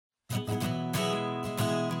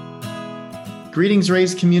Greetings,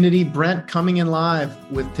 Raise community. Brent coming in live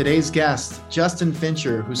with today's guest, Justin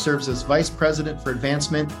Fincher, who serves as Vice President for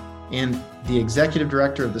Advancement and the Executive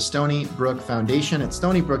Director of the Stony Brook Foundation at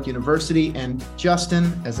Stony Brook University. And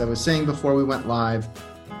Justin, as I was saying before we went live,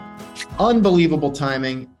 unbelievable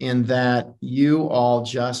timing in that you all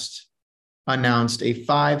just announced a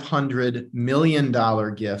 $500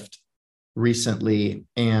 million gift recently.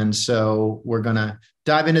 And so we're going to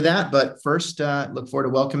dive into that. But first, look forward to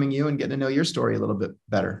welcoming you and getting to know your story a little bit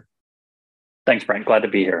better. Thanks, Brent. Glad to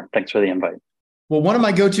be here. Thanks for the invite. Well, one of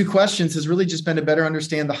my go-to questions has really just been to better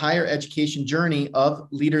understand the higher education journey of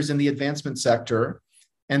leaders in the advancement sector.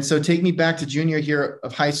 And so take me back to junior year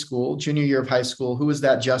of high school. Who was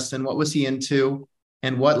that, Justin? What was he into?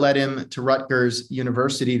 And what led him to Rutgers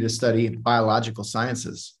University to study biological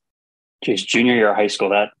sciences? Geez, junior year of high school,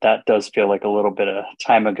 that does feel like a little bit of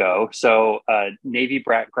time ago. So Navy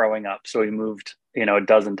brat growing up. So we moved, a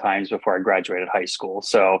dozen times before I graduated high school.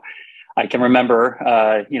 So I can remember,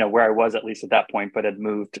 where I was at least at that point, but had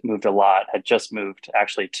moved a lot, had just moved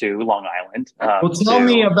actually to Long Island. Well, tell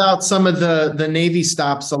me about some of the Navy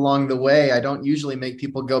stops along the way. I don't usually make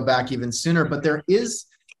people go back even sooner, but there is,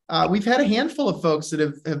 we've had a handful of folks that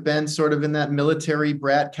have been sort of in that military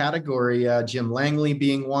brat category, Jim Langley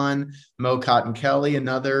being one, Mo Cotton Kelly,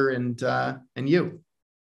 another, and you.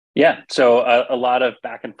 Yeah, so a lot of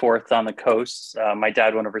back and forth on the coast. My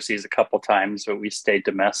dad went overseas a couple times, but we stayed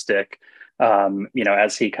domestic.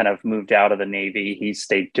 As he kind of moved out of the Navy, he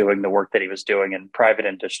stayed doing the work that he was doing in private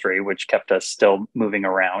industry, which kept us still moving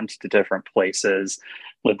around to different places.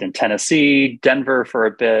 Lived in Tennessee, Denver for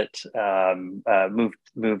a bit,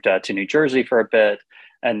 moved to New Jersey for a bit,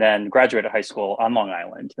 and then graduated high school on Long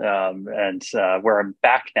Island, and where I'm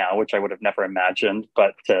back now, which I would have never imagined,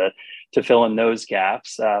 but to fill in those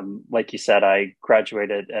gaps. Like you said, I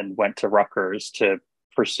graduated and went to Rutgers to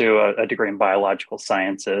pursue a degree in biological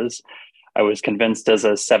sciences. I was convinced as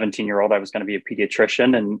a 17-year-old I was going to be a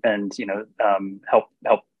pediatrician and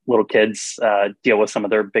help little kids deal with some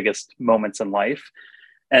of their biggest moments in life.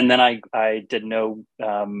 And then I didn't know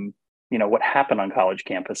what happened on college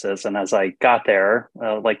campuses. And as I got there,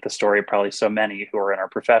 like the story of probably so many who are in our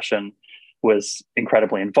profession, was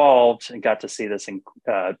incredibly involved and got to see this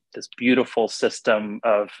beautiful system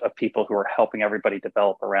of people who are helping everybody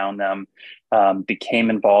develop around them. Became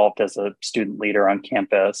involved as a student leader on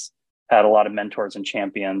campus. Had a lot of mentors and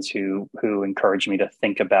champions who encouraged me to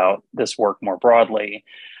think about this work more broadly.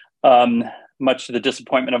 Much to the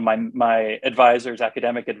disappointment of my advisors,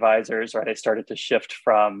 academic advisors, right? I started to shift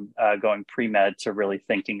from going pre-med to really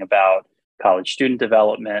thinking about college student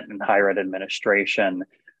development and higher ed administration.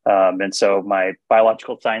 And so my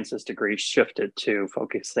biological sciences degree shifted to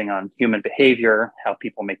focusing on human behavior, how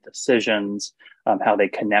people make decisions, how they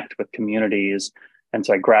connect with communities. And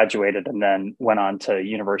so I graduated and then went on to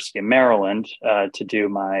University of Maryland to do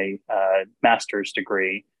my master's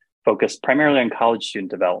degree, focused primarily on college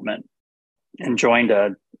student development, and joined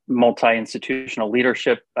a multi-institutional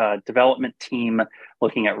leadership development team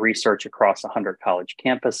looking at research across 100 college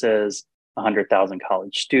campuses, 100,000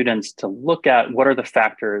 college students, to look at what are the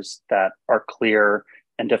factors that are clear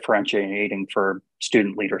and differentiating for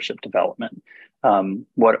student leadership development.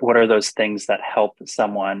 What are those things that help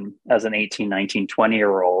someone as an 18, 19,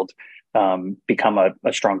 20-year-old become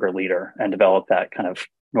a stronger leader and develop that kind of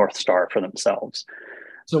North Star for themselves?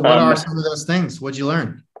 So what are some of those things? What'd you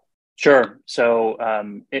learn? Sure. So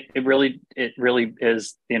it really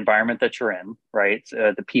is the environment that you're in, right?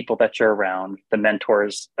 The people that you're around, the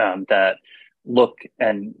mentors that look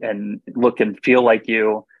and feel like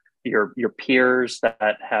you, your peers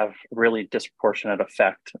that have really disproportionate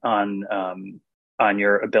effect on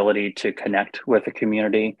your ability to connect with a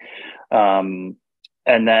community, and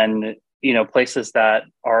then places that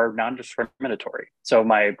are non-discriminatory. So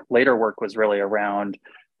my later work was really around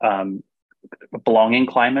belonging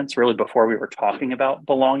climates, really before we were talking about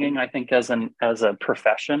belonging, I think, as a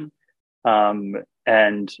profession,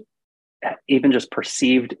 and even just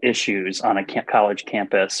perceived issues on a college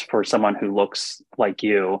campus for someone who looks like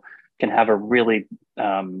you can have a really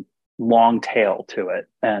long tail to it.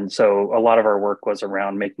 And so a lot of our work was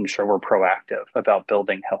around making sure we're proactive about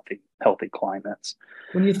building healthy climates.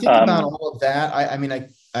 When you think about all of that,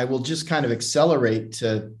 I will just kind of accelerate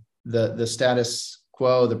to the status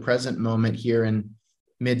quo, the present moment here in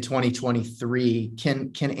mid 2023.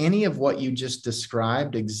 Can any of what you just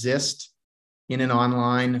described exist in an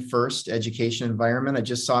online first education environment? I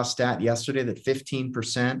just saw a stat yesterday that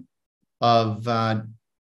 15% of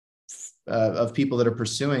people that are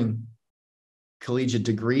pursuing collegiate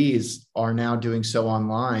degrees are now doing so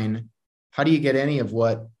online. How do you get any of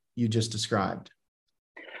what you just described?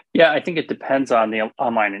 Yeah, I think it depends on the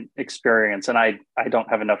online experience, and I don't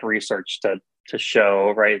have enough research to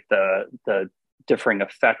show right the differing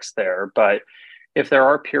effects there. But if there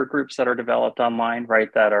are peer groups that are developed online,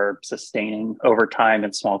 right, that are sustaining over time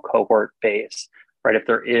in small cohort base, right, if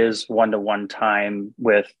there is one-to-one time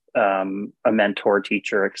with a mentor,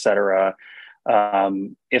 teacher, et cetera,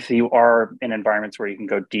 if you are in environments where you can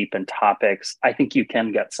go deep in topics, I think you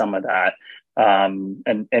can get some of that.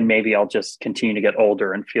 And maybe I'll just continue to get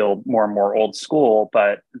older and feel more and more old school,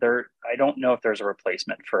 but I don't know if there's a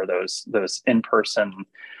replacement for those in-person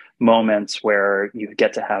moments where you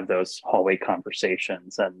get to have those hallway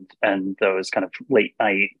conversations and those kind of late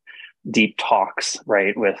night deep talks,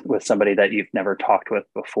 right, with somebody that you've never talked with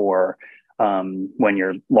before, when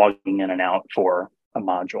you're logging in and out for a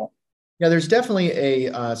module. Yeah, there's definitely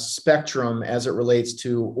a spectrum as it relates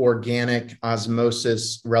to organic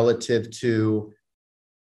osmosis relative to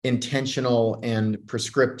intentional and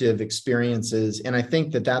prescriptive experiences. And I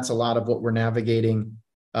think that that's a lot of what we're navigating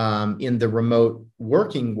in the remote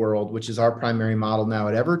working world, which is our primary model now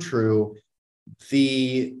at Evertrue.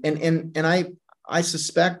 I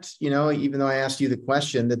suspect, even though I asked you the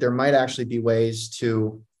question, that there might actually be ways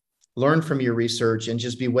to learn from your research and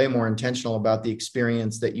just be way more intentional about the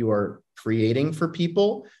experience that you are creating for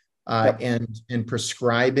people, and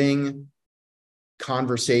prescribing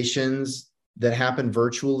conversations that happen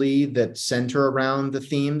virtually that center around the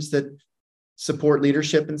themes that support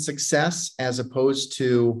leadership and success, as opposed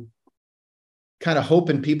to kind of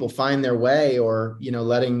hoping people find their way, or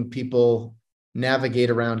letting people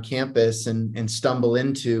navigate around campus and stumble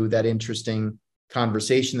into that interesting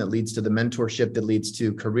conversation that leads to the mentorship that leads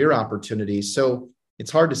to career opportunities. So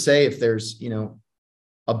it's hard to say if there's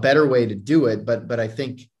a better way to do it, but I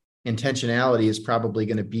think intentionality is probably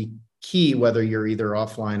going to be key, whether you're either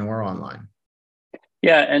offline or online.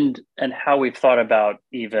 Yeah, and how we've thought about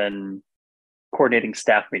even coordinating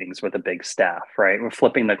staff meetings with a big staff, right? We're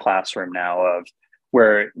flipping the classroom now, of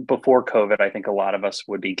where before COVID, I think a lot of us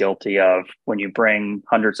would be guilty of, when you bring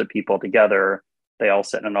hundreds of people together, they all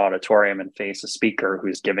sit in an auditorium and face a speaker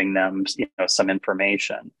who's giving them some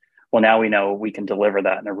information. Well, now we know we can deliver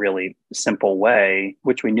that in a really simple way,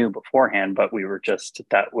 which we knew beforehand, but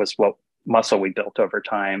that was what muscle we built over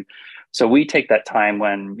time. So we take that time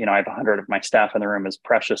when, I have 100 of my staff in the room, as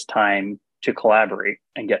precious time to collaborate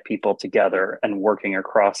and get people together and working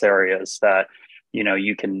across areas that,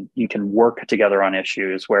 you can work together on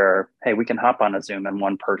issues where, hey, we can hop on a Zoom and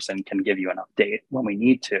one person can give you an update when we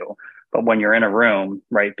need to. But when you're in a room,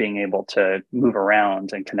 right, being able to move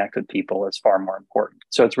around and connect with people is far more important.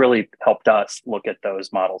 So it's really helped us look at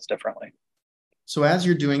those models differently. So as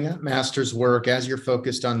you're doing that master's work, as you're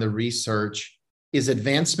focused on the research, is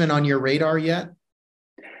advancement on your radar yet?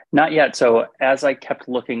 Not yet. So as I kept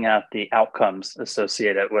looking at the outcomes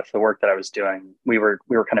associated with the work that I was doing, we were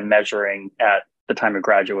kind of measuring at the time of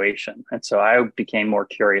graduation. And so I became more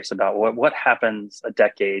curious about what happens a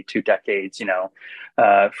decade, 2 decades,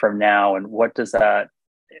 from now, and what does that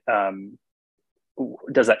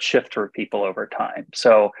shift for people over time?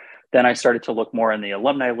 So then I started to look more in the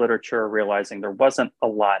alumni literature, realizing there wasn't a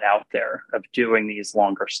lot out there of doing these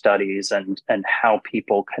longer studies and how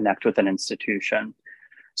people connect with an institution.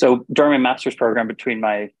 So during my master's program, between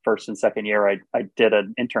my first and second year, I did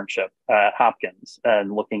an internship at Hopkins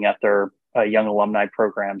and looking at their young alumni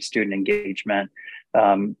program, student engagement.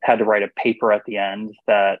 Had to write a paper at the end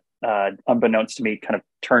that, unbeknownst to me, kind of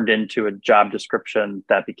turned into a job description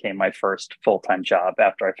that became my first full-time job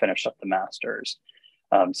after I finished up the master's.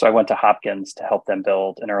 So I went to Hopkins to help them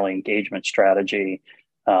build an early engagement strategy.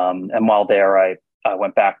 And while there, I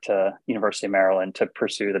went back to University of Maryland to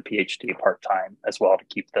pursue the PhD part-time as well, to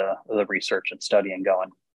keep the research and studying going.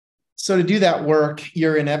 So to do that work,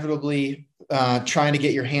 you're inevitably trying to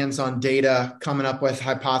get your hands on data, coming up with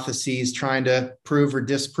hypotheses, trying to prove or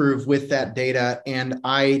disprove with that data. And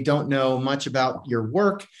I don't know much about your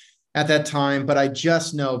work at that time, but I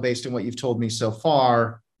just know, based on what you've told me so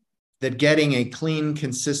far, that getting a clean,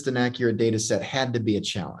 consistent, accurate data set had to be a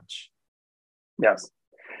challenge. Yes.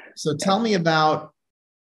 So tell me about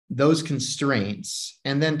those constraints,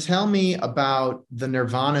 and then tell me about the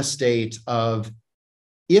nirvana state of,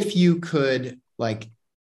 if you could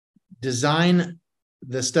design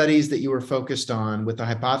the studies that you were focused on with the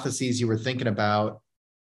hypotheses you were thinking about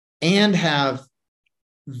and have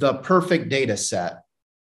the perfect data set,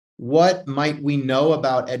 what might we know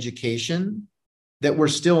about education that we're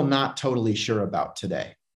still not totally sure about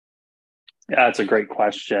today? Yeah, that's a great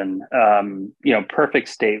question. Perfect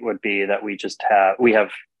state would be that we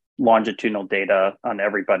have longitudinal data on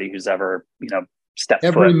everybody who's ever, stepped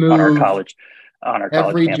Every foot move, on our college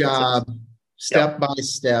every campuses. job, step by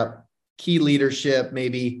step, key leadership,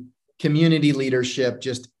 maybe community leadership,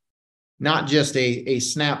 just not just a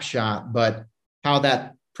snapshot, but how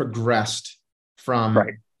that progressed from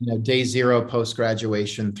Right. Day zero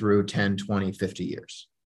post-graduation through 10, 20, 50 years.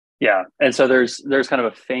 Yeah. And so there's kind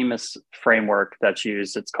of a famous framework that's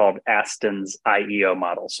used. It's called Aston's IEO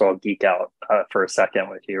model. So I'll geek out for a second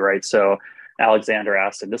with you, right? So Alexander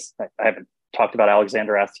Aston, I haven't talked about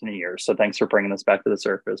Alexander Aston in years, so thanks for bringing this back to the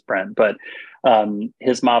surface, Brent. But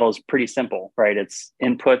his model is pretty simple, right? It's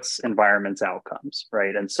inputs, environments, outcomes,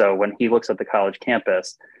 right? And so when he looks at the college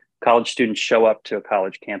campus, college students show up to a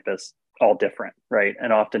college campus all different, right?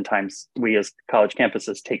 And oftentimes we as college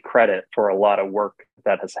campuses take credit for a lot of work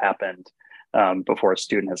that has happened before a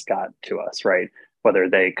student has got to us, right? Whether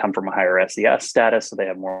they come from a higher SES status, so they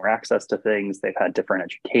have more access to things, they've had different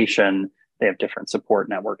education, they have different support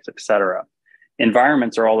networks, et cetera.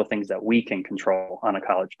 Environments are all the things that we can control on a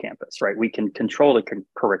college campus, right? We can control the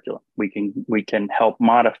curriculum. We can help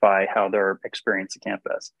modify how they're experiencing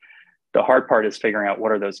campus. The hard part is figuring out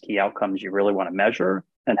what are those key outcomes you really want to measure,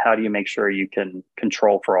 and how do you make sure you can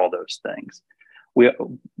control for all those things.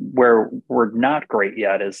 Where we're not great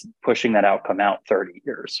yet is pushing that outcome out 30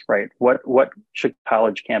 years, right? What should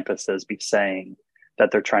college campuses be saying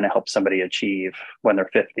that they're trying to help somebody achieve when they're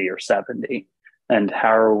 50 or 70? And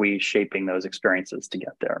how are we shaping those experiences to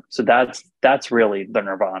get there? So that's really the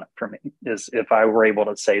nirvana for me, is if I were able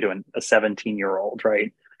to say to a 17-year-old,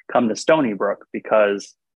 right, come to Stony Brook,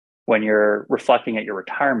 because when you're reflecting at your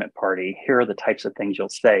retirement party, here are the types of things you'll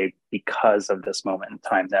say because of this moment in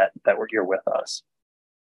time that you're with us.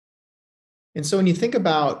 And so when you think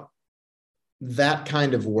about that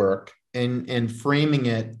kind of work and framing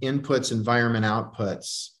it, inputs, environment,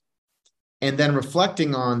 outputs, and then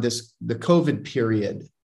reflecting on the COVID period,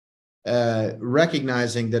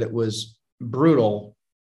 recognizing that it was brutal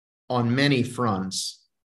on many fronts,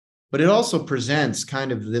 but it also presents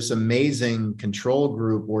kind of this amazing control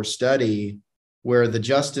group or study where the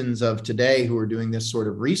Justins of today who are doing this sort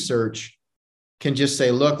of research can just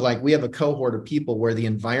say, look, like we have a cohort of people where the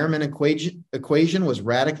environment equation was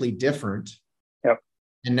radically different. Yep.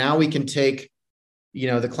 And now we can take,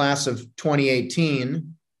 the class of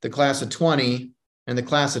 2018, the class of 20, and the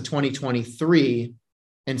class of 2023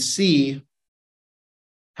 and see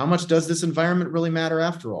how much does this environment really matter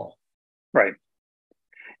after all? Right.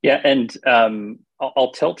 Yeah, and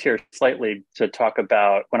I'll tilt here slightly to talk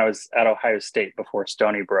about when I was at Ohio State before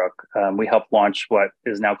Stony Brook. We helped launch what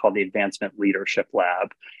is now called the Advancement Leadership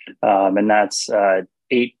Lab, and that's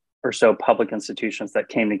 8 or so public institutions that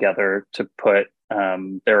came together to put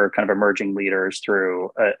their kind of emerging leaders through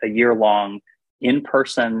a year-long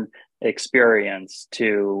in-person experience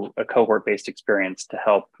to a cohort-based experience to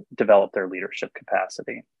help develop their leadership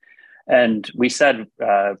capacity. And we said,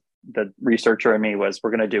 the researcher in me was,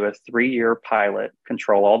 we're going to do a 3-year pilot,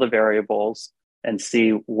 control all the variables, and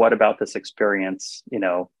see what about this experience,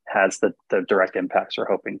 has the direct impacts we're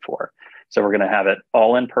hoping for. So we're going to have it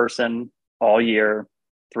all in person, all year,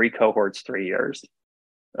 3 cohorts, 3 years.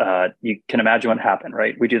 You can imagine what happened,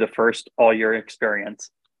 right? We do the first all year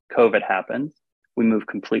experience. COVID happened. We move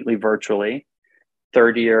completely virtually.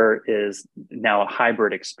 3rd year is now a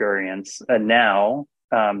hybrid experience. And now,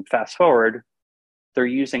 fast forward, they're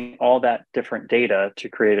using all that different data to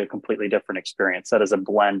create a completely different experience. That is a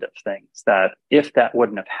blend of things that if that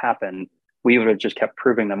wouldn't have happened, we would have just kept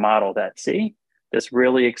proving the model that, see, this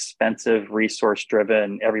really expensive,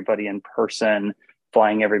 resource-driven, everybody in person,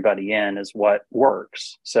 flying everybody in is what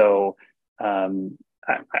works. So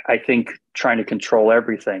I think trying to control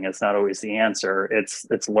everything is not always the answer.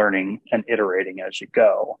 It's learning and iterating as you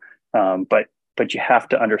go. But you have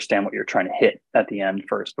to understand what you're trying to hit at the end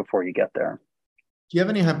first before you get there. Do you have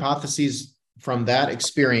any hypotheses from that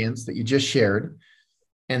experience that you just shared?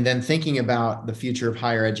 And then thinking about the future of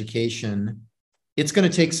higher education, it's going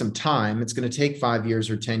to take some time. It's going to take 5 years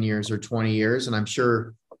or 10 years or 20 years. And I'm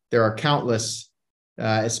sure there are countless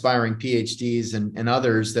aspiring PhDs and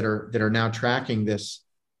others that are now tracking this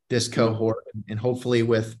cohort, and hopefully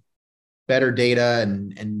with better data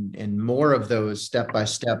and more of those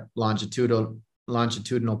step-by-step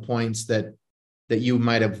longitudinal points that you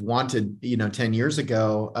might have wanted, 10 years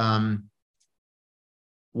ago.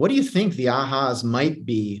 What do you think the ahas might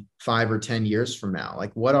be 5 or 10 years from now?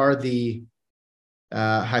 Like, what are the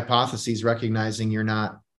hypotheses, recognizing you're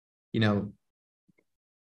not,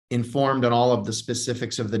 informed on all of the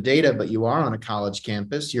specifics of the data, but you are on a college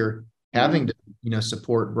campus, you're having to,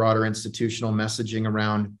 support broader institutional messaging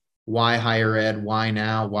around why higher ed, why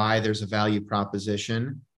now, why there's a value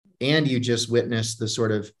proposition. And you just witnessed the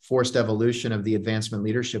sort of forced evolution of the Advancement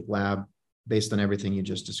Leadership Lab based on everything you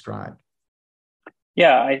just described.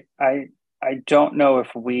 Yeah, I don't know if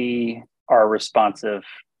we are responsive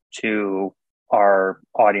to our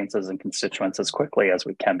audiences and constituents as quickly as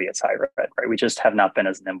we can be as higher ed, right? We just have not been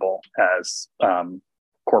as nimble as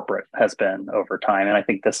corporate has been over time, and I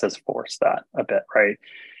think this has forced that a bit, right?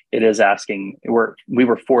 It is asking. We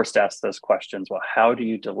were forced to ask those questions. Well, how do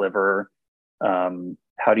you deliver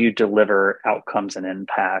outcomes and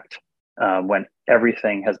impact when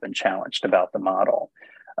everything has been challenged about the model?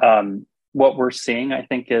 What we're seeing, I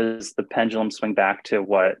think, is the pendulum swing back to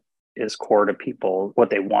what is core to people, what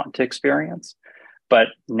they want to experience. But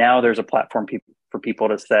now there's a platform for people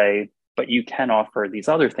to say, but you can offer these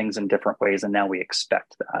other things in different ways, and now we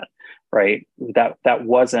expect that, right? That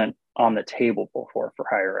wasn't on the table before for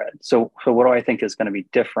higher ed. So what do I think is going to be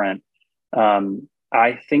different?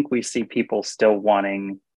 I think we see people still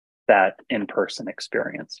wanting that in-person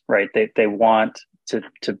experience, right? They want to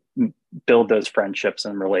build those friendships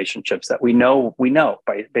and relationships that we know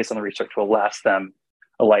based on the research will last them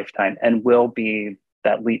a lifetime and will be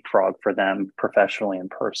that leapfrog for them professionally and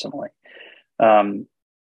personally.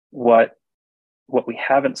 What we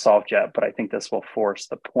haven't solved yet, but I think this will force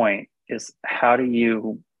the point, is how do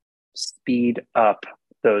you speed up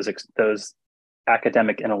those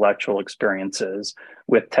academic intellectual experiences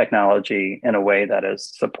with technology in a way that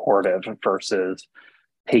is supportive versus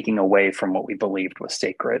taking away from what we believed was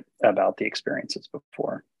sacred about the experiences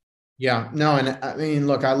before. Yeah, no. And I mean,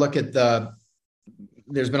 look,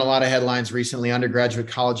 there's been a lot of headlines recently. Undergraduate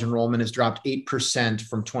college enrollment has dropped 8%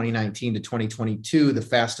 from 2019 to 2022, the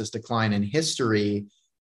fastest decline in history.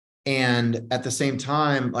 And at the same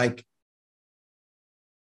time, like,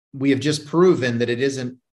 we have just proven that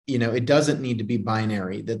it doesn't need to be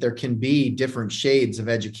binary, that there can be different shades of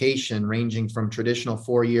education ranging from traditional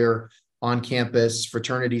 4-year on-campus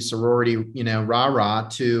fraternity, sorority, rah-rah,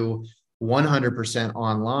 to 100%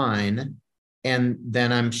 online. And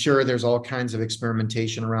then I'm sure there's all kinds of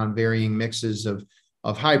experimentation around varying mixes of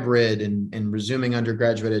hybrid and resuming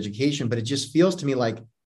undergraduate education. But it just feels to me like,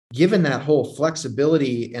 given that whole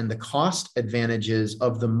flexibility and the cost advantages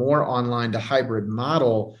of the more online to hybrid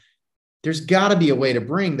model, there's got to be a way to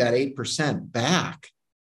bring that 8% back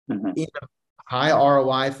in a high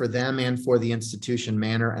ROI for them and for the institution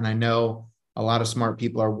manner. And I know a lot of smart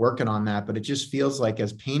people are working on that, but it just feels like,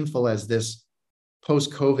 as painful as this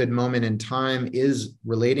post-COVID moment in time is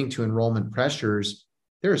relating to enrollment pressures,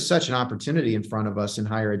 there is such an opportunity in front of us in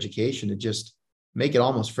higher education to just make it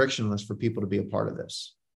almost frictionless for people to be a part of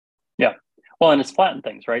this. Yeah. Well, and it's flattened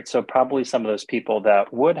things, right? So probably some of those people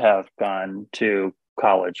that would have gone to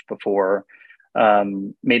college before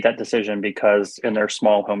made that decision because in their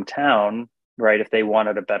small hometown, right, if they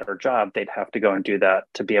wanted a better job, they'd have to go and do that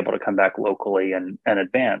to be able to come back locally and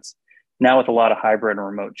advance. Now with a lot of hybrid and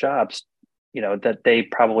remote jobs, that they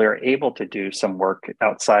probably are able to do some work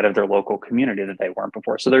outside of their local community that they weren't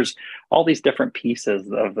before. So there's all these different pieces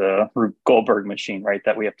of the Rube Goldberg machine, right,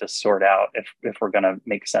 that we have to sort out if we're going to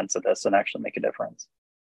make sense of this and actually make a difference.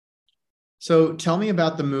 So tell me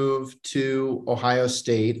about the move to Ohio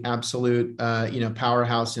State, absolute,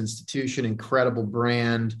 powerhouse institution, incredible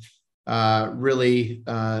brand, really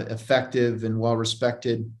effective and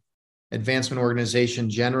well-respected advancement organization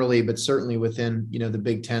generally, but certainly within, the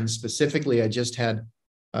Big Ten specifically. I just had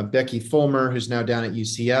Becky Fulmer, who's now down at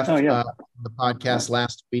UCF, on the podcast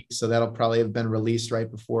last week. So that'll probably have been released right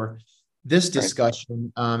before this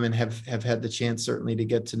discussion, and have had the chance certainly to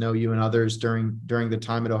get to know you and others during the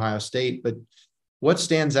time at Ohio State. But what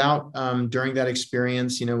stands out during that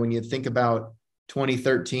experience, when you think about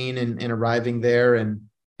 2013 and arriving there, and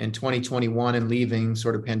 2021 and leaving,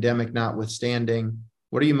 sort of pandemic notwithstanding,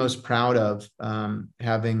 what are you most proud of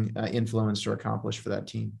having influenced or accomplished for that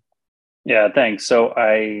team? Yeah, thanks. So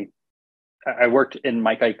I worked in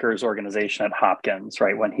Mike Eicher's organization at Hopkins,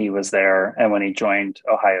 right, when he was there and when he joined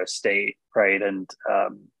Ohio State, right? And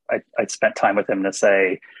I spent time with him to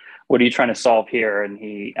say, what are you trying to solve here? And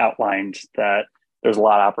he outlined that there's a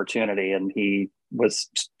lot of opportunity, and he was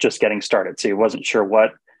just getting started. So he wasn't sure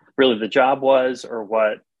what really the job was or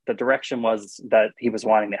what the direction was that he was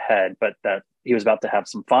wanting to head, but that he was about to have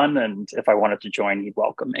some fun. And if I wanted to join, he'd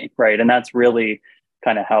welcome me, right? And that's really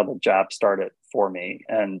kind of how the job started for me.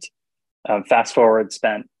 And fast forward,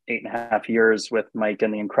 spent 8.5 years with Mike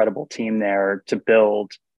and the incredible team there to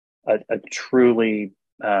build a truly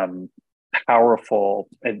powerful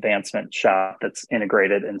advancement shop that's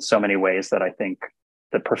integrated in so many ways that I think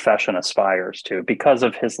the profession aspires to because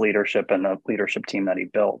of his leadership and the leadership team that he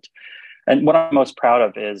built. And what I'm most proud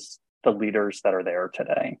of is the leaders that are there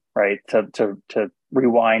today, right? To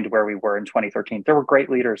rewind where we were in 2013, there were great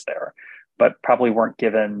leaders there, but probably weren't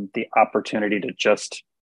given the opportunity to just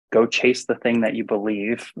go chase the thing that you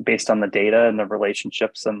believe based on the data and the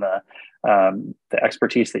relationships and the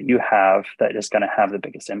expertise that you have that is going to have the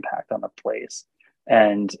biggest impact on the place.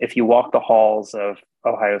 And if you walk the halls of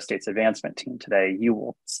Ohio State's advancement team today, you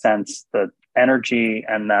will sense the energy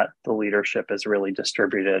and that the leadership is really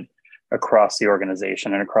distributed across the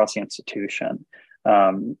organization and across the institution.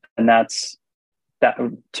 And that's that,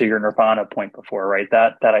 to your Nirvana point before, right?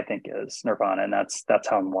 That I think is Nirvana, and that's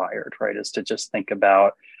how I'm wired, right? Is to just think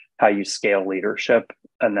about how you scale leadership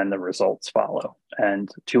and then the results follow. And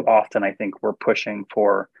too often, I think we're pushing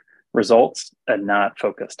for results and not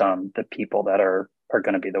focused on the people that are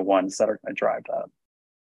going to be the ones that are going to drive that.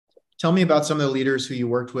 Tell me about some of the leaders who you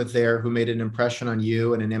worked with there who made an impression on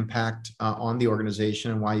you and an impact on the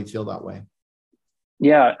organization, and why you feel that way.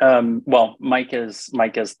 Yeah, well, Mike is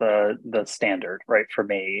the standard, right, for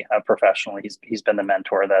me professionally. He's been the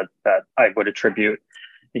mentor that I would attribute,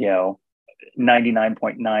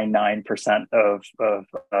 99.99%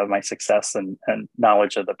 of my success and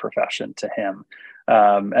knowledge of the profession to him.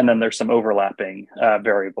 And then there's some overlapping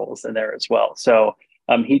variables in there as well. So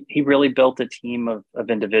he really built a team of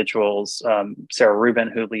individuals. Sarah Rubin,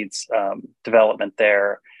 who leads development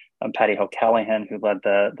there. Patty Hill-Callahan, who led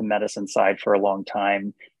the medicine side for a long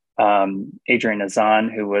time. Adrian Azan,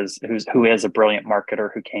 who is a brilliant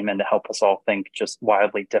marketer who came in to help us all think just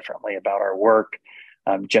wildly differently about our work.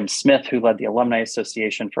 Jim Smith, who led the Alumni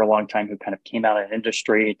Association for a long time, who kind of came out of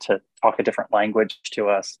industry to talk a different language to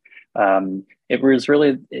us. It was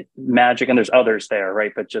really magic, and there's others there,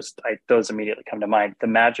 right? But those immediately come to mind. The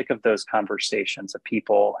magic of those conversations of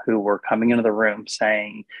people who were coming into the room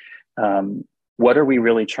saying, what are we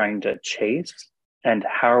really trying to chase? And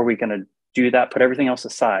how are we going to do that? Put everything else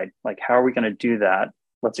aside. Like, how are we going to do that?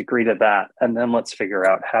 Let's agree to that. And then let's figure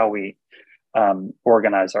out how we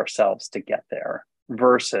organize ourselves to get there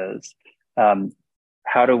versus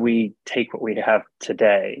how do we take what we have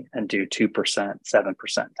today and do 2%, 7%,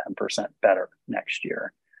 10% better next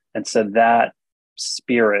year? And so that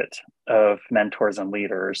spirit of mentors and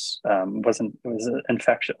leaders was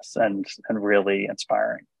infectious and really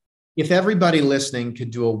inspiring. If everybody listening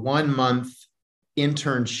could do a 1-month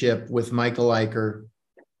internship with Michael Eicher,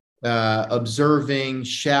 observing,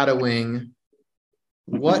 shadowing,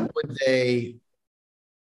 what would they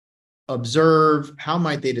observe? How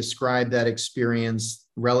might they describe that experience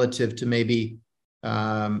relative to maybe,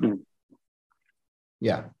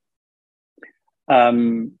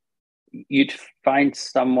 you'd find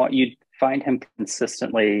him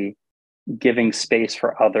consistently giving space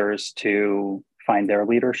for others to find their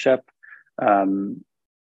leadership.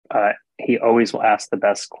 He always will ask the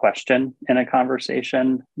best question in a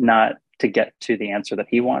conversation, not to get to the answer that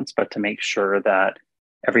he wants, but to make sure that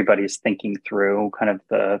everybody's thinking through kind of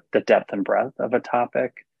the depth and breadth of a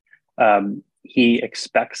topic. He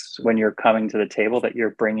expects when you're coming to the table that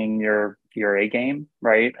you're bringing your A game,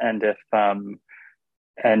 right? And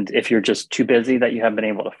if you're just too busy that you haven't been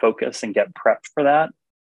able to focus and get prepped for that,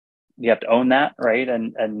 you have to own that, right?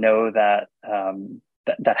 And know that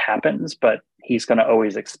that happens, but he's going to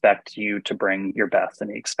always expect you to bring your best,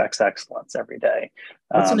 and he expects excellence every day.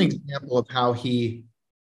 That's an example of how he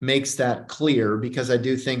makes that clear, because I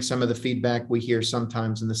do think some of the feedback we hear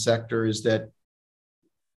sometimes in the sector is that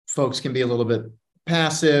folks can be a little bit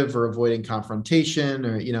passive or avoiding confrontation,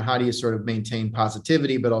 or, how do you sort of maintain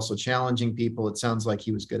positivity, but also challenging people? It sounds like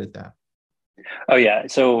he was good at that. Oh yeah.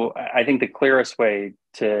 So I think the clearest way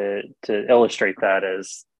to illustrate that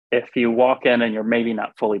is if you walk in and you're maybe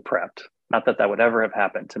not fully prepped, not that would ever have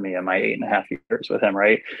happened to me in my 8.5 years with him,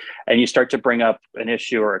 right? And you start to bring up an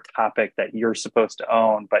issue or a topic that you're supposed to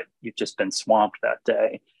own, but you've just been swamped that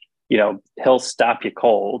day. He'll stop you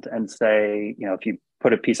cold and say, if you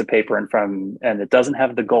put a piece of paper in front and it doesn't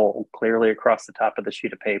have the goal clearly across the top of the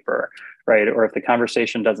sheet of paper, right? Or if the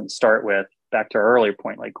conversation doesn't start with, back to our earlier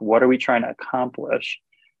point, like, what are we trying to accomplish?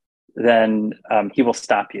 Then he will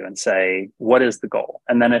stop you and say, what is the goal?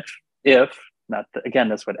 And then if not, again,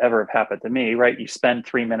 this would ever have happened to me, right? You spend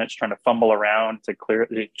 3 minutes trying to fumble around to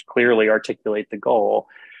clearly articulate the goal.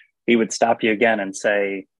 He would stop you again and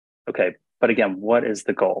say, okay, but again, what is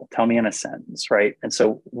the goal? Tell me in a sentence, right? And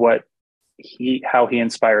so how he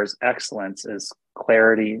inspires excellence is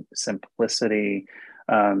clarity, simplicity,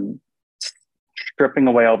 stripping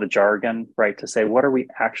away all the jargon, right? To say, what are we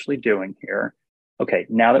actually doing here? Okay,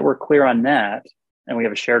 now that we're clear on that and we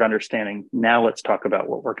have a shared understanding, now let's talk about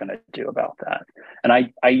what we're going to do about that.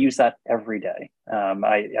 And I use that every day.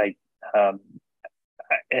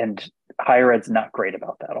 And higher ed's not great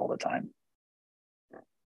about that all the time.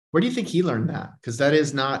 Where do you think he learned that? Because that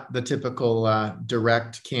is not the typical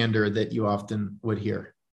direct candor that you often would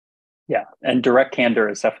hear. Yeah. And direct candor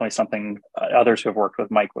is definitely something others who have worked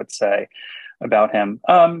with Mike would say about him.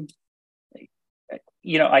 I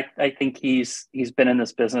think he's been in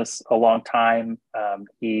this business a long time. Uh,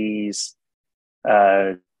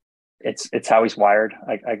 it's how he's wired.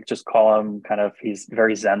 I just call him he's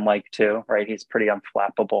very Zen-like too, right? He's pretty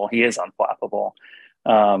unflappable. He is unflappable.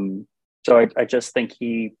 So I just think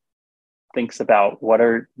he thinks about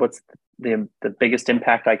what's the biggest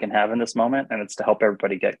impact I can have in this moment, and it's to help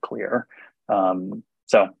everybody get clear. I'll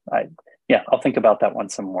think about that one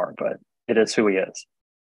some more, but it is who he is.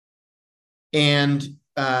 And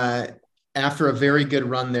after a very good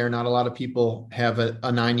run there, not a lot of people have a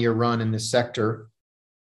 9-year run in this sector.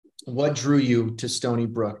 What drew you to Stony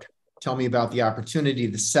Brook? Tell me about the opportunity,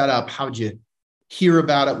 the setup. How'd you hear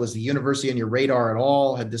about it? Was the university on your radar at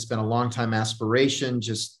all? Had this been a long time aspiration?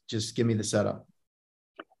 Just give me the setup.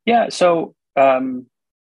 Yeah. So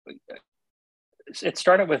it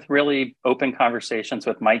started with really open conversations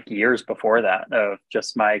with Mike years before that, of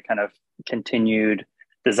just my kind of continued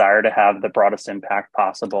desire to have the broadest impact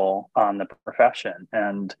possible on the profession.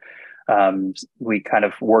 And we kind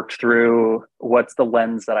of worked through what's the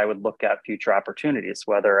lens that I would look at future opportunities,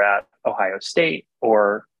 whether at Ohio State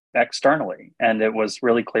or externally. And it was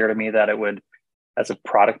really clear to me that it would, as a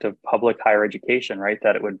product of public higher education, right,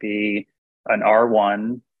 that it would be an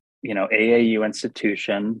R1, AAU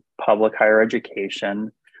institution, public higher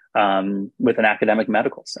education, with an academic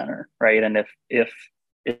medical center, right? And if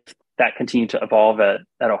that continued to evolve at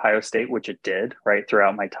Ohio State, which it did, right,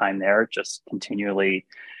 throughout my time there, just continually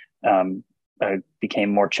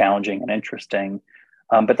became more challenging and interesting,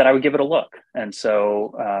 but that I would give it a look. And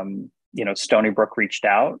so, Stony Brook reached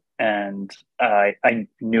out, and I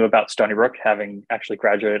knew about Stony Brook having actually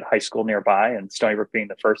graduated high school nearby, and Stony Brook being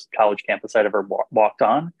the first college campus I'd ever walked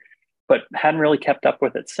on, but hadn't really kept up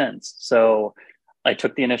with it since. So I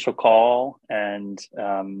took the initial call and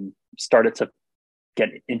started to get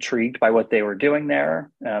intrigued by what they were doing there,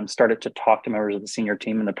 started to talk to members of the senior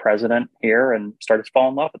team and the president here, and started to fall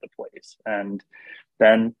in love with the place. And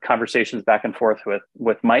then conversations back and forth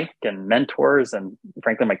with Mike and mentors and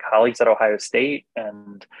frankly, my colleagues at Ohio State.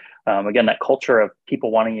 And again, that culture of people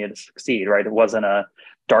wanting you to succeed, right? It wasn't a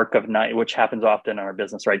dark of night, which happens often in our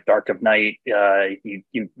business, right? Dark of night,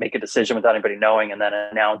 you make a decision without anybody knowing and then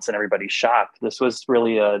announce and everybody's shocked. This was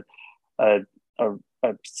really a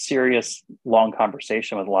serious, long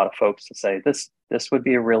conversation with a lot of folks to say this would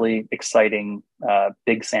be a really exciting,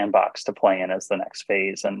 big sandbox to play in as the next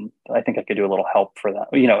phase. And I think I could do a little help for that.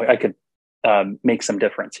 I could make some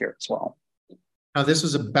difference here as well. Now, this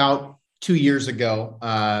was about 2 years ago,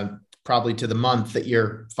 probably to the month, that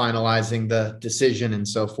you're finalizing the decision and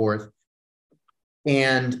so forth.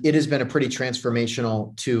 And it has been a pretty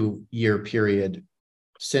transformational 2-year period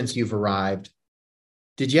since you've arrived.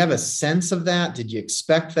 Did you have a sense of that? Did you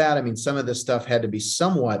expect that? I mean, some of this stuff had to be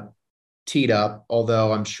somewhat teed up,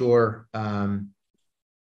 although I'm sure, varying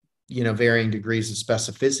degrees of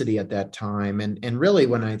specificity at that time. And really,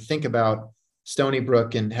 when I think about Stony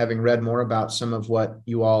Brook and having read more about some of what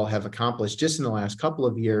you all have accomplished just in the last couple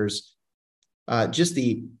of years, there have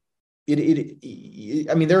been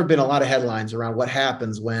a lot of headlines around what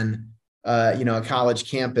happens when, a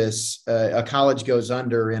college campus, a college goes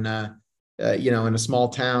under in a small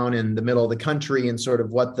town in the middle of the country, and sort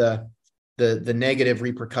of what the negative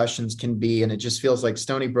repercussions can be. And it just feels like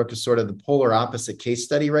Stony Brook is sort of the polar opposite case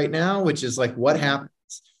study right now, which is like what happens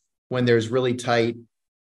when there's really tight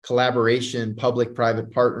collaboration,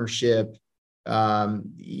 public-private partnership,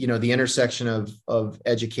 the intersection of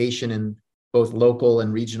education and both local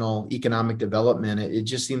and regional economic development. It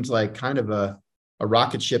just seems like kind of a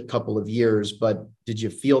rocket ship couple of years. But did you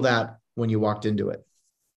feel that when you walked into it?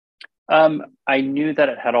 I knew that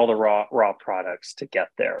it had all the raw products to get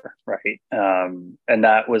there, right? And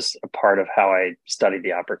that was a part of how I studied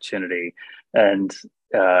the opportunity. And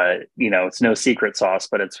it's no secret sauce,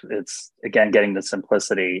 but it's again getting the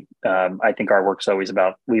simplicity. I think our work's always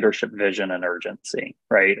about leadership, vision, and urgency,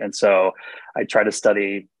 right? And so I try to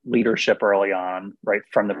study leadership early on, right,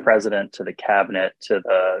 from the president to the cabinet to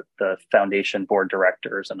the foundation board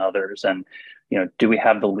directors and others. And do we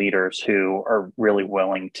have the leaders who are really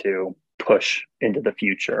willing to push into the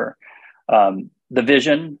future? The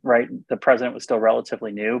vision, right? The president was still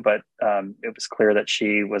relatively new, but it was clear that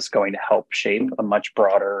she was going to help shape a much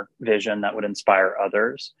broader vision that would inspire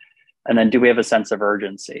others. And then, do we have a sense of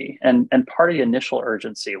urgency? And part of the initial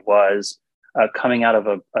urgency was coming out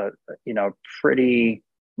of a pretty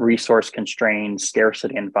resource-constrained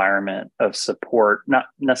scarcity environment of support, not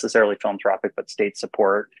necessarily philanthropic, but state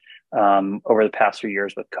support over the past few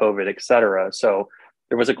years with COVID, et cetera. So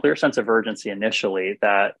there was a clear sense of urgency initially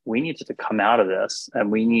that we needed to come out of this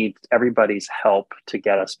and we need everybody's help to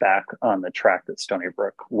get us back on the track that Stony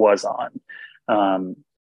Brook was on.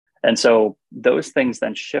 And so those things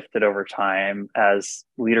then shifted over time as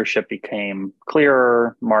leadership became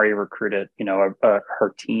clearer. Mari recruited,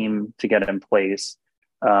 her team to get in place.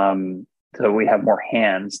 So we have more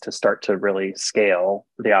hands to start to really scale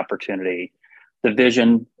the opportunity. The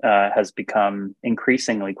vision has become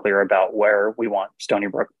increasingly clear about where we want Stony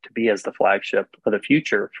Brook to be as the flagship of the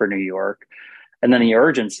future for New York. And then the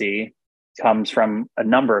urgency comes from a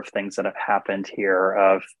number of things that have happened here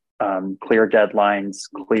of clear deadlines,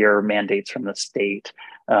 clear mandates from the state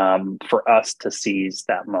for us to seize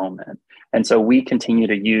that moment. And so we continue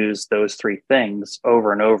to use those three things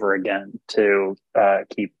over and over again to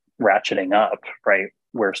keep ratcheting up, right,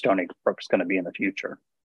 where Stony Brook is going to be in the future.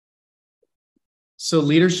 So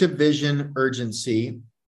leadership, vision, urgency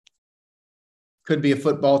could be a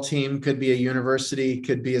football team, could be a university,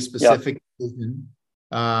 could be a specific vision,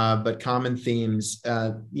 but common themes.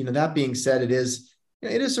 That being said, it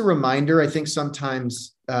is a reminder. I think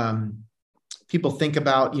sometimes people think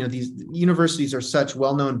about, these universities are such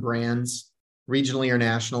well-known brands regionally or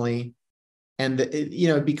nationally. And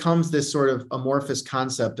it becomes this sort of amorphous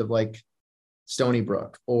concept of like Stony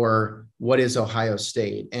Brook or what is Ohio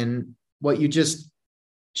State. And what you just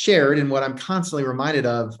shared and what I'm constantly reminded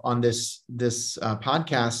of on this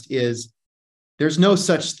podcast is there's no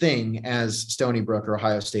such thing as Stony Brook or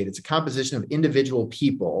Ohio State. It's a composition of individual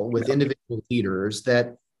people with individual leaders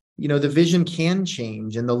that, the vision can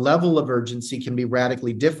change and the level of urgency can be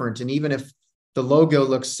radically different. And even if the logo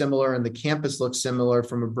looks similar and the campus looks similar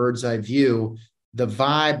from a bird's eye view, the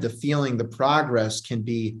vibe, the feeling, the progress can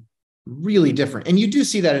be really different. And you do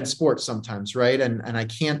see that in sports sometimes, right? And I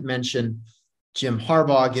can't mention Jim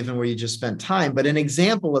Harbaugh, given where you just spent time, but an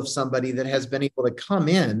example of somebody that has been able to come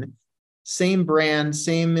in, same brand,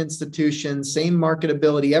 same institution, same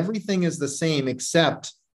marketability, everything is the same,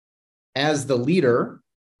 except as the leader,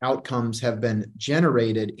 outcomes have been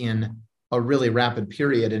generated in a really rapid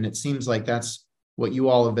period. And it seems like that's what you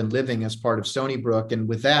all have been living as part of Stony Brook. And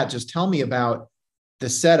with that, just tell me about the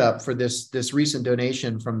setup for this recent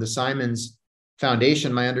donation from the Simons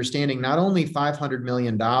Foundation. My understanding, not only $500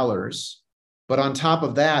 million, but on top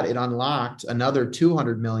of that, it unlocked another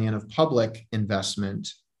 $200 million of public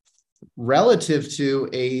investment relative to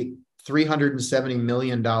a $370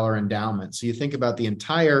 million endowment. So you think about the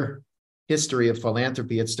entire history of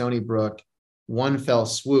philanthropy at Stony Brook, one fell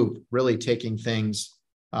swoop, really taking things,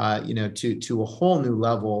 to a whole new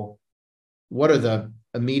level. What are the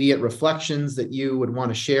immediate reflections that you would want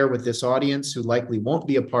to share with this audience who likely won't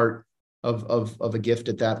be a part of a gift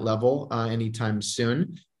at that level anytime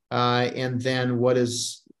soon? And then what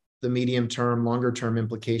is the medium term, longer term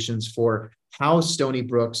implications for how Stony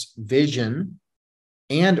Brook's vision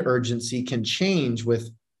and urgency can change with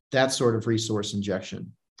that sort of resource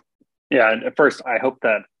injection? Yeah, and first, I hope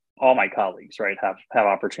that all my colleagues, right, have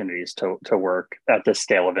opportunities to work at this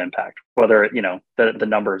scale of impact. Whether the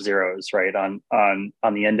number of zeros, right, on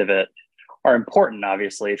the end of it are important,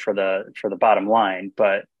 obviously, for the bottom line,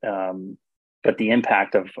 but the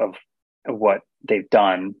impact of what they've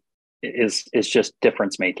done is just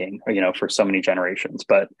difference making, for so many generations.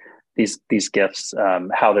 But these gifts,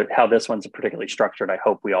 how this one's particularly structured, I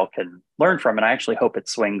hope we all can learn from, and I actually hope it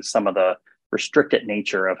swings some of the restricted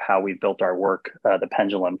nature of how we built our work, the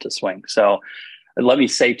pendulum to swing. So let me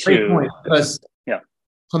say too,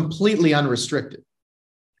 completely unrestricted.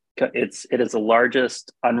 It is the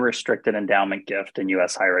largest unrestricted endowment gift in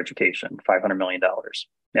U.S. higher education, $500 million.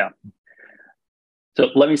 Yeah. So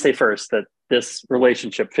let me say first that this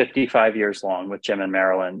relationship, 55 years long with Jim and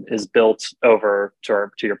Marilyn, is built over, to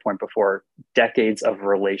your point before, decades of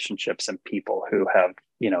relationships and people who have,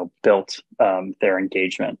 built their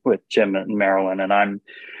engagement with Jim and Marilyn. And I'm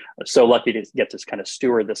so lucky to get to kind of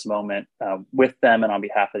steward this moment with them and on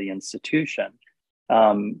behalf of the institution.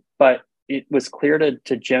 But it was clear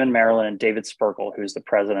to Jim and Marilyn and David Spergel, who's the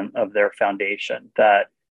president of their foundation, that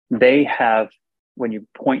they have, when you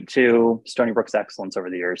point to Stony Brook's excellence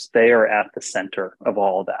over the years, they are at the center of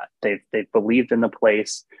all of that. They've believed in the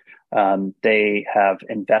place. They have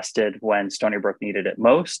invested when Stony Brook needed it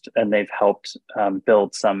most, and they've helped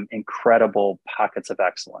build some incredible pockets of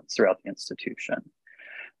excellence throughout the institution.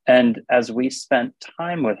 And as we spent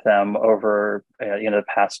time with them over the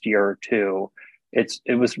past year or two, it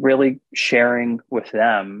was really sharing with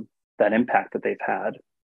them that impact that they've had.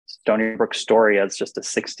 Stony Brook's story as just a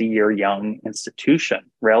 60-year young institution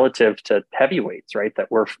relative to heavyweights, right, that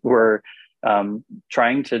we're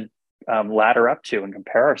trying to ladder up to and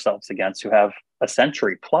compare ourselves against, who have a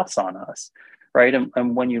century plus on us. right?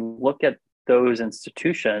 And when you look at those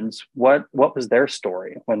institutions, what was their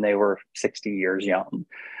story when they were 60 years young?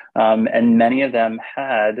 And many of them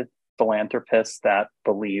had philanthropists that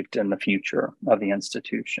believed in the future of the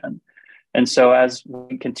institution. And so as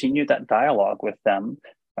we continue that dialogue with them,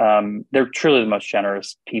 they're truly the most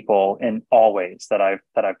generous people in all ways that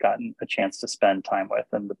I've gotten a chance to spend time with,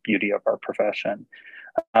 and the beauty of our profession.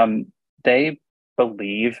 They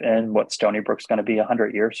believe in what Stony Brook's going to be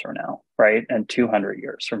 100 years from now, right? And 200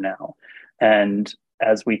 years from now. And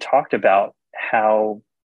as we talked about how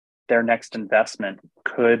their next investment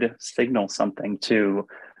could signal something to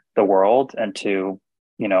the world and to,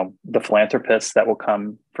 the philanthropists that will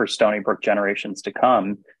come for Stony Brook generations to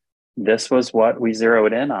come, this was what we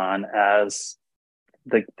zeroed in on as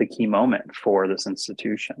the key moment for this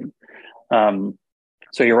institution. So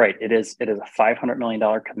you're right. It is a $500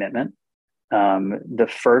 million commitment. The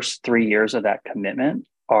first 3 years of that commitment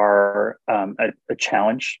are a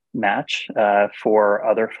challenge match for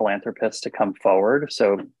other philanthropists to come forward.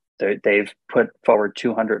 So they've put forward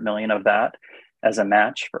 200 million of that as a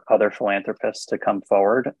match for other philanthropists to come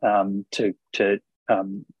forward to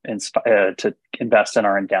invest in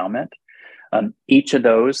our endowment. Each of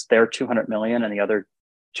those, their 200 million and the other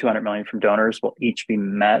 200 million from donors, will each be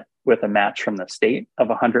met with a match from the state of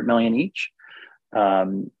 100 million each.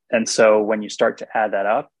 And so when you start to add that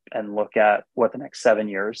up and look at what the next 7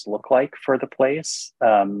 years look like for the place,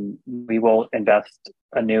 we will invest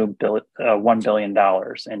a new $1 billion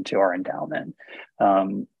into our endowment,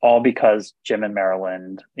 all because Jim and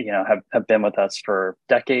Maryland, have been with us for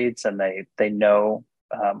decades, and they know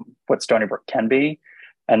what Stony Brook can be.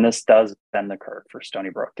 And this does bend the curve for Stony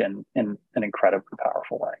Brook in an incredibly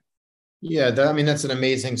powerful way. Yeah, that's an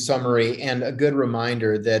amazing summary and a good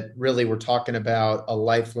reminder that really we're talking about a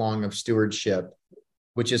lifelong of stewardship,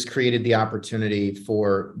 which has created the opportunity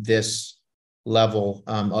for this level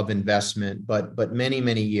of investment, but many,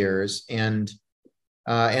 many years. And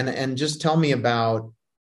just tell me about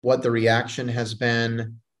what the reaction has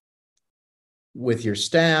been with your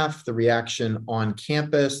staff, the reaction on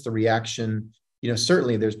campus, the reaction,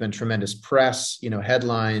 certainly there's been tremendous press,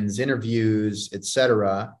 headlines, interviews, et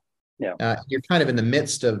cetera. Yeah. You're kind of in the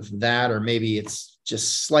midst of that, or maybe it's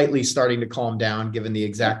just slightly starting to calm down given the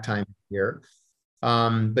exact time here.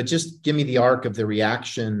 But just give me the arc of the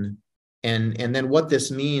reaction and then what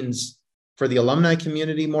this means for the alumni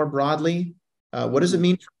community more broadly. What does it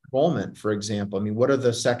mean for enrollment, for example? What are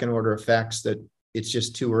the second order effects that it's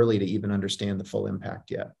just too early to even understand the full impact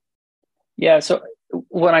yet? Yeah. So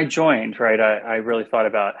when I joined, right, I really thought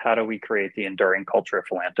about how do we create the enduring culture of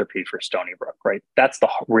philanthropy for Stony Brook, right? That's the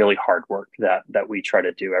really hard work that we try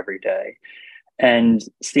to do every day. And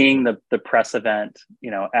seeing the press event,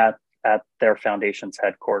 at their foundation's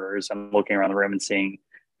headquarters, and looking around the room and seeing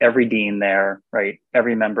every dean there, right,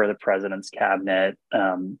 every member of the president's cabinet,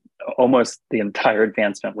 almost the entire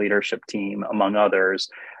advancement leadership team, among others,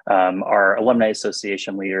 our alumni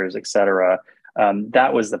association leaders, et cetera.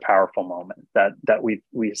 That was the powerful moment that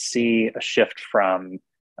we see a shift from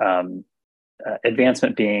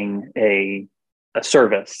advancement being a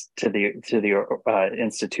service to the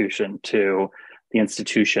institution, to the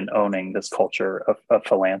institution owning this culture of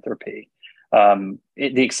philanthropy. The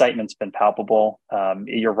excitement's been palpable.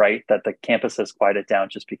 You're right that the campus has quieted down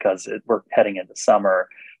just because we're heading into summer.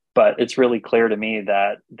 But it's really clear to me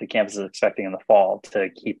that the campus is expecting in the fall to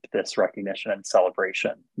keep this recognition and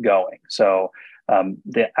celebration going. So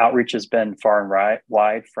the outreach has been far and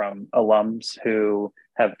wide from alums who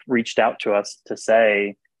have reached out to us to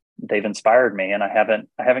say they've inspired me, and I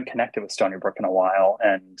haven't connected with Stony Brook in a while,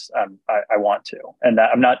 and I want to. And that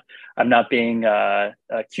I'm not being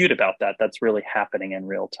cute about that. That's really happening in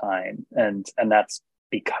real time, and that's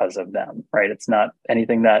because of them, right? It's not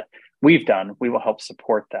anything that we've done. We will help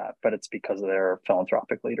support that, but it's because of their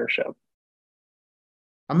philanthropic leadership.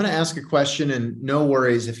 I'm going to ask a question, and no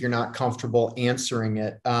worries if you're not comfortable answering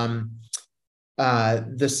it.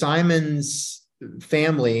 The Simons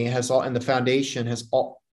family and the foundation has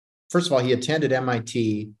all. First of all, he attended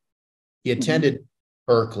MIT. He attended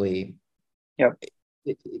Berkeley. Yep.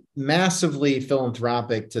 Massively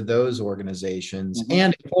philanthropic to those organizations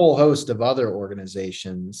and a whole host of other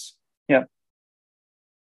organizations. Yep.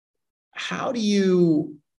 How do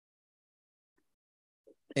you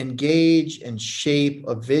engage and shape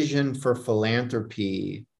a vision for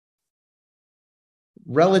philanthropy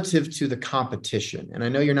relative to the competition? And I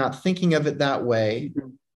know you're not thinking of it that way,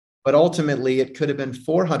 but ultimately it could have been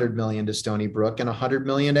 400 million to Stony Brook and 100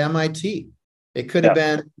 million to MIT. It could have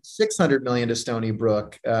been 600 million to Stony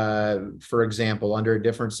Brook, for example, under a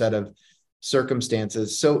different set of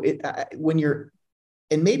circumstances. So when you're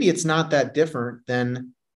and maybe it's not that different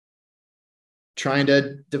than trying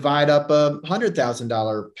to divide up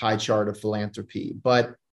 $100,000 pie chart of philanthropy.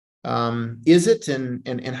 But is it,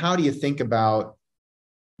 and how do you think about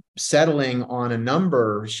settling on a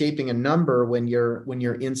number, shaping a number when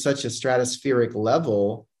you're in such a stratospheric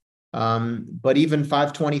level? But even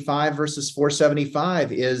 525 versus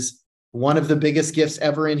 475 is one of the biggest gifts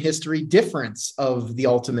ever in history difference of the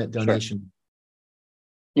ultimate donation.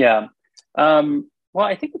 Sure. Yeah. Well,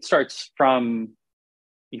 I think it starts from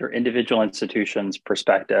your individual institution's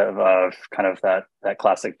perspective of kind of that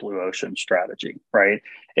classic blue ocean strategy, right?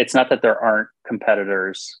 It's not that there aren't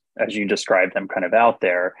competitors as you described them kind of out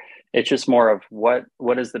there. It's just more of what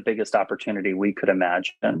is the biggest opportunity we could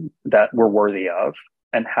imagine that we're worthy of,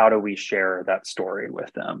 and how do we share that story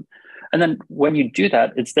with them? And then when you do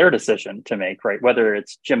that, it's their decision to make, right? Whether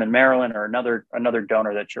it's Jim and Marilyn or another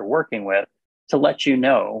donor that you're working with, to let you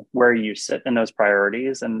know where you sit in those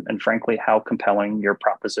priorities and frankly, how compelling your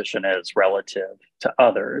proposition is relative to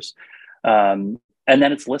others. And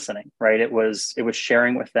then it's listening, right? It was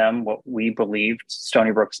sharing with them what we believed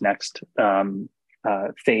Stony Brook's next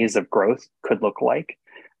phase of growth could look like,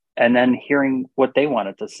 and then hearing what they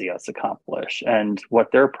wanted to see us accomplish and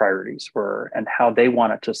what their priorities were and how they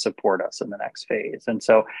wanted to support us in the next phase. And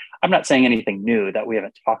so I'm not saying anything new that we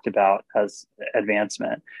haven't talked about as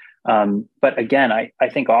advancement. But again, I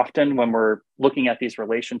think often when we're looking at these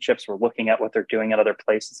relationships, we're looking at what they're doing at other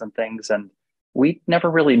places and things, and we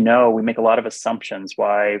never really know. We make a lot of assumptions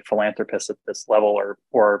why philanthropists at this level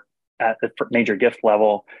or at the major gift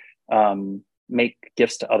level make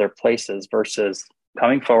gifts to other places versus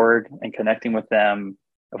coming forward and connecting with them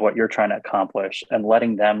of what you're trying to accomplish and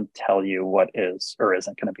letting them tell you what is or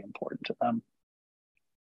isn't going to be important to them.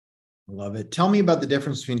 Love it. Tell me about the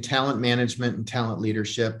difference between talent management and talent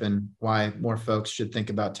leadership, and why more folks should think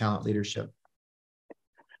about talent leadership.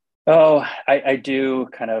 Oh, I do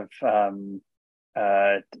kind of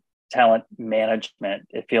talent management.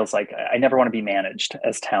 It feels like I never want to be managed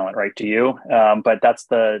as talent, right? Do you? But that's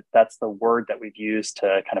the word that we've used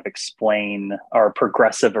to kind of explain our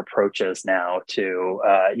progressive approaches now to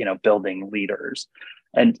building leaders.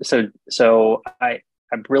 And so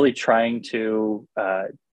I'm really trying to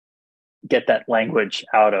get that language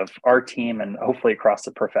out of our team and hopefully across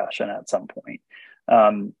the profession at some point.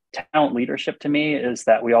 Talent leadership to me is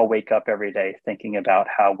that we all wake up every day thinking about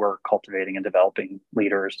how we're cultivating and developing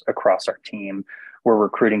leaders across our team. We're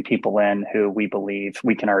recruiting people in who we believe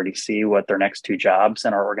we can already see what their next two jobs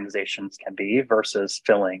in our organizations can be versus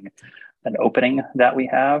filling an opening that we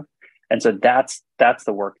have. And so that's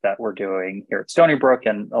the work that we're doing here at Stony Brook.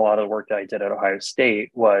 And a lot of the work that I did at Ohio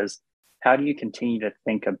State was, how do you continue to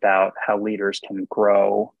think about how leaders can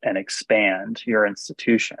grow and expand your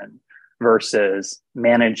institution versus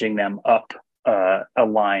managing them up a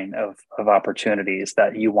line of opportunities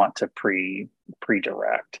that you want to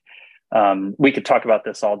pre-direct? We could talk about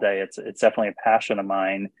this all day. It's definitely a passion of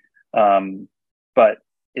mine. But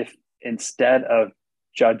if instead of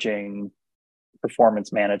judging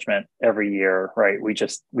performance management every year, right, we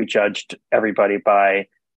judged everybody by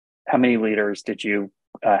how many leaders did you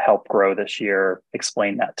help grow this year?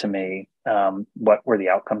 Explain that to me. What were the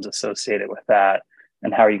outcomes associated with that?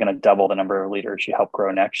 And how are you going to double the number of leaders you help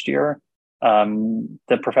grow next year?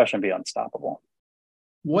 The profession would be unstoppable.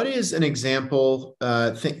 What is an example,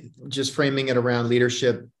 just framing it around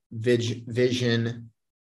leadership, vision,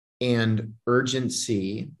 and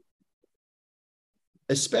urgency,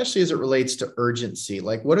 especially as it relates to urgency?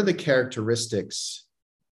 Like, what are the characteristics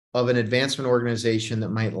of an advancement organization that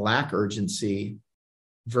might lack urgency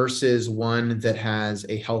versus one that has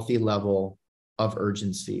a healthy level of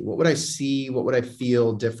urgency? What would I see? What would I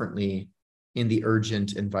feel differently in the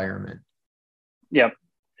urgent environment? Yeah.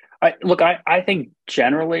 I think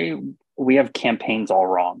generally we have campaigns all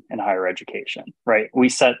wrong in higher education, right? We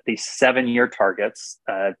set these 7-year targets.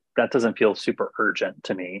 That doesn't feel super urgent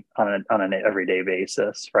to me on an everyday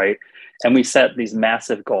basis, right? And we set these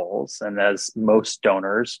massive goals. And as most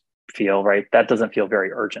donors feel, right, that doesn't feel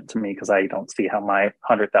very urgent to me because I don't see how my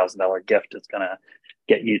 $100,000 gift is going to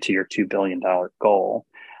get you to your $2 billion goal.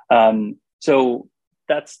 So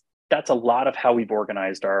that's a lot of how we've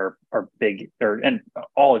organized our and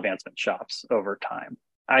all advancement shops over time.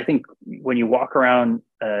 I think when you walk around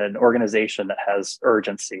an organization that has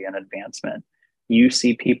urgency and advancement, you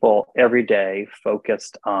see people every day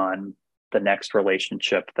focused on the next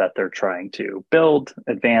relationship that they're trying to build,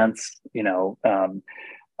 advance,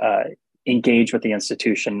 engage with the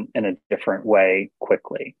institution in a different way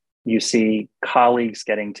quickly. you see colleagues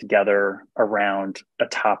getting together around a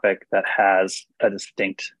topic that has a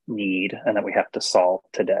distinct need and that we have to solve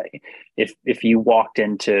today. If you walked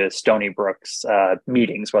into Stony Brook's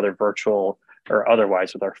meetings, whether virtual or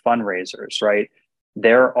otherwise, with our fundraisers, right,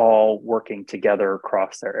 they're all working together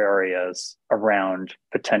across their areas around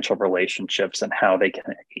potential relationships and how they can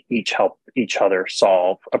each help each other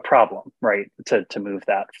solve a problem, right, to move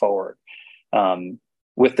that forward,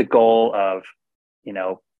 with the goal of,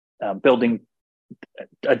 building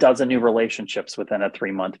a dozen new relationships within a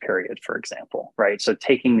 3-month period, for example, right? So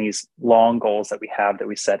taking these long goals that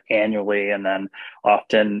we set annually, and then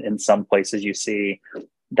often in some places you see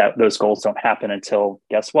that those goals don't happen until,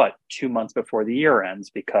 guess what, 2 months before the year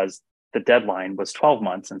ends, because the deadline was 12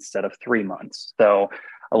 months instead of 3 months. So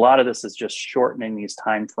a lot of this is just shortening these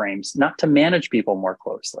timeframes, not to manage people more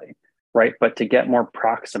closely, right, but to get more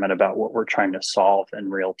proximate about what we're trying to solve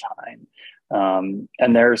in real time.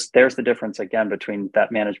 And there's the difference again between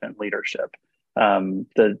that management and leadership.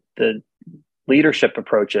 The leadership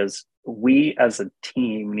approach is, we as a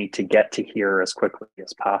team need to get to here as quickly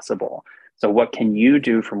as possible. So what can you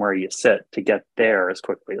do from where you sit to get there as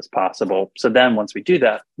quickly as possible? So then once we do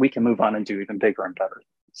that, we can move on and do even bigger and better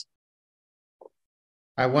things.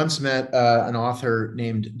 I once met an author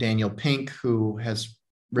named Daniel Pink, who has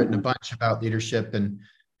written a bunch about leadership, and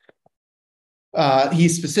he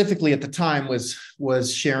specifically at the time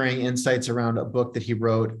was sharing insights around a book that he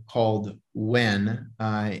wrote called When,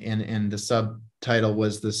 and the subtitle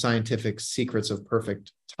was The Scientific Secrets of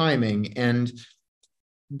Perfect Timing. And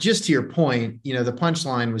just to your point, the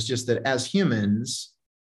punchline was just that as humans,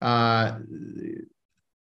 there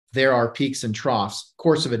are peaks and troughs.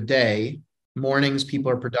 Course of a day, mornings, people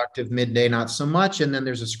are productive, midday, not so much. And then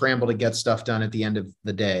there's a scramble to get stuff done at the end of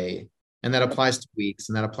the day. And that applies to weeks,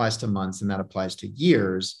 and that applies to months, and that applies to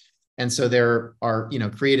years. And so there are,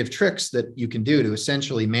 creative tricks that you can do to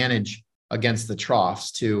essentially manage against the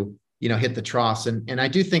troughs, to, hit the troughs. And I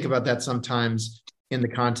do think about that sometimes in the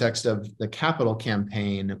context of the capital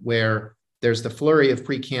campaign, where there's the flurry of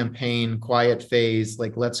pre-campaign, quiet phase,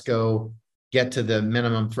 like, let's go get to the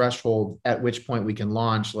minimum threshold, at which point we can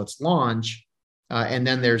launch, let's launch. And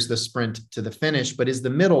then there's the sprint to the finish. But is the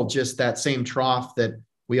middle just that same trough that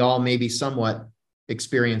we all maybe somewhat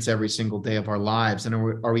experience every single day of our lives? And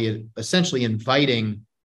are we essentially inviting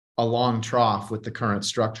a long trough with the current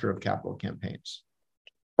structure of capital campaigns?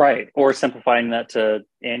 Right. Or simplifying that to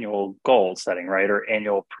annual goal setting, right? Or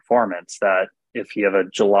annual performance, that if you have a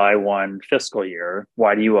July 1 fiscal year,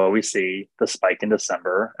 why do you always see the spike in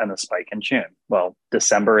December and the spike in June? Well,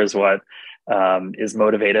 December is what is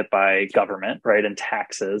motivated by government, right? And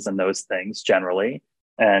taxes and those things generally.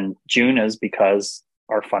 And June is because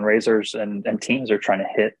our fundraisers and teams are trying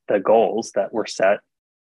to hit the goals that were set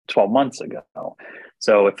 12 months ago.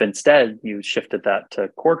 So if instead you shifted that to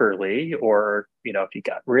quarterly, or, if you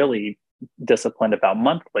got really disciplined about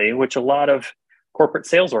monthly, which a lot of corporate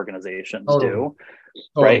sales organizations do,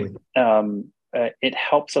 right? It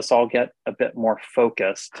helps us all get a bit more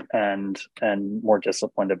focused and more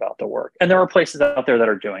disciplined about the work. And there are places out there that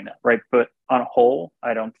are doing that, right? But on a whole,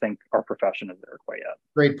 I don't think our profession is there quite yet.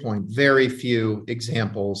 Great point. Very few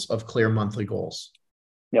examples of clear monthly goals.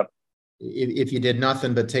 Yep. If you did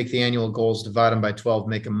nothing but take the annual goals, divide them by 12,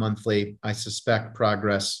 make them monthly, I suspect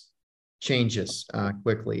progress changes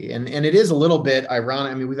quickly. And it is a little bit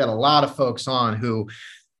ironic. I mean, we've had a lot of folks on who,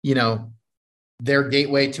 their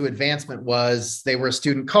gateway to advancement was they were a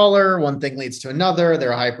student caller. One thing leads to another. They're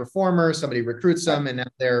a high performer. Somebody recruits them, and now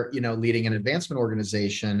they're, leading an advancement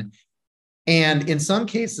organization. And in some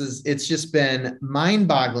cases, it's just been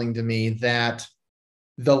mind-boggling to me that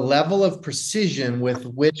the level of precision with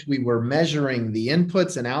which we were measuring the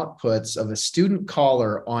inputs and outputs of a student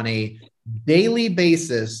caller on a daily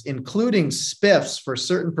basis, including spiffs for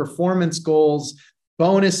certain performance goals,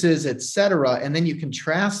 bonuses, et cetera. And then you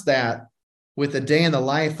contrast that with a day in the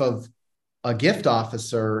life of a gift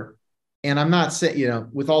officer. And I'm not saying,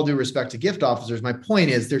 with all due respect to gift officers, my point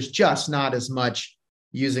is there's just not as much,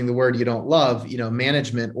 using the word you don't love,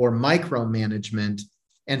 management or micromanagement.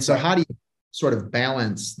 And so how do you sort of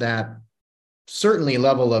balance that certainly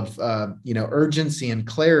level of, urgency and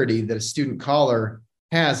clarity that a student caller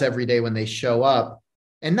has every day when they show up,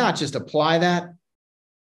 and not just apply that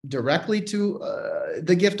directly to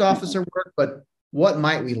the gift officer work, but what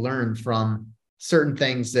might we learn from certain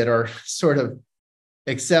things that are sort of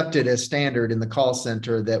accepted as standard in the call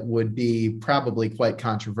center that would be probably quite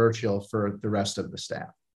controversial for the rest of the staff?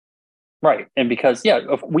 Right. And because,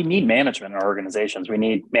 we need management in our organizations. We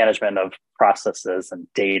need management of processes and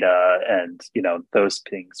data and, those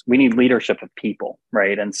things. We need leadership of people,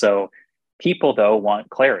 right? And so People, though, want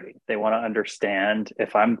clarity. They want to understand,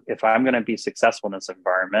 if I'm going to be successful in this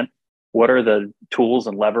environment, what are the tools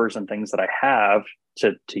and levers and things that I have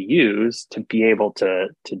to use to be able to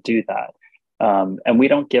do that. And we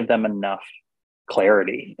don't give them enough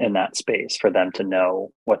clarity in that space for them to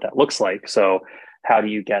know what that looks like. So how do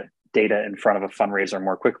you get data in front of a fundraiser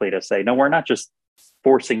more quickly to say, no, we're not just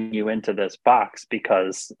forcing you into this box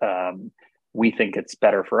because we think it's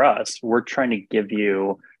better for us. We're trying to give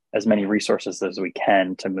you as many resources as we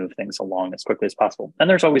can to move things along as quickly as possible. And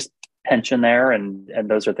there's always tension there, and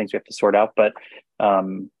those are things we have to sort out. But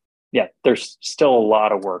yeah, there's still a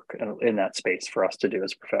lot of work in that space for us to do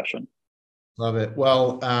as a profession. Love it.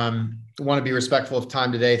 Well, I want to be respectful of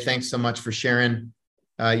time today. Thanks so much for sharing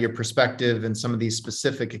your perspective and some of these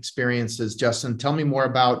specific experiences. Justin, tell me more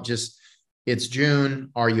about it's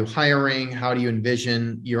June. Are you hiring? How do you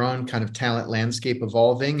envision your own kind of talent landscape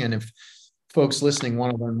evolving? And if folks listening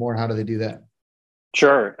want to learn more, how do they do that?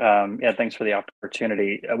 Sure. Yeah, thanks for the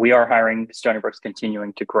opportunity. We are hiring. Stony Brook's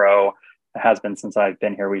continuing to grow. It has been since I've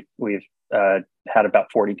been here. We've had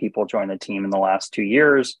about 40 people join the team in the last 2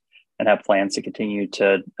 years, and have plans to continue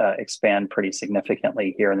to expand pretty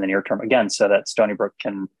significantly here in the near term. Again, so that Stony Brook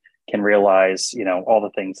can realize, all the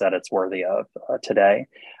things that it's worthy of today.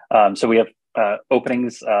 So we have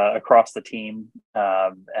openings across the team,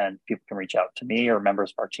 and people can reach out to me or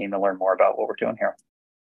members of our team to learn more about what we're doing here.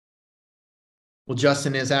 Well,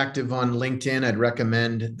 Justin is active on LinkedIn. I'd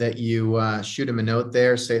recommend that you shoot him a note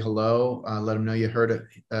there, say hello, let him know you heard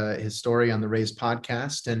his story on the Raise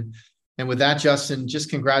podcast. And with that, Justin,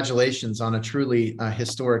 just congratulations on a truly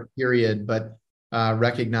historic period, but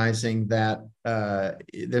recognizing that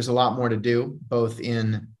there's a lot more to do, both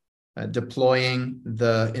in deploying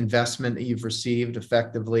the investment that you've received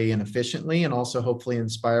effectively and efficiently, and also hopefully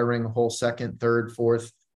inspiring a whole second, third,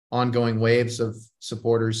 fourth ongoing waves of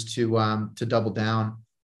supporters to double down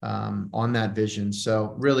on that vision.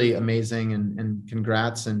 So really amazing, and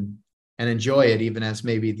congrats, and enjoy it, even as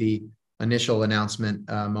maybe the initial announcement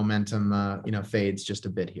momentum fades just a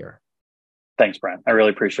bit here. Thanks, Brent. I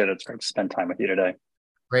really appreciate it. It's great to spend time with you today.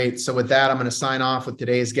 Great. So with that, I'm going to sign off with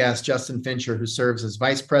today's guest, Justin Fincher, who serves as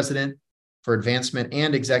Vice President for Advancement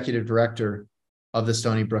and Executive Director of the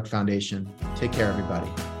Stony Brook Foundation. Take care, everybody.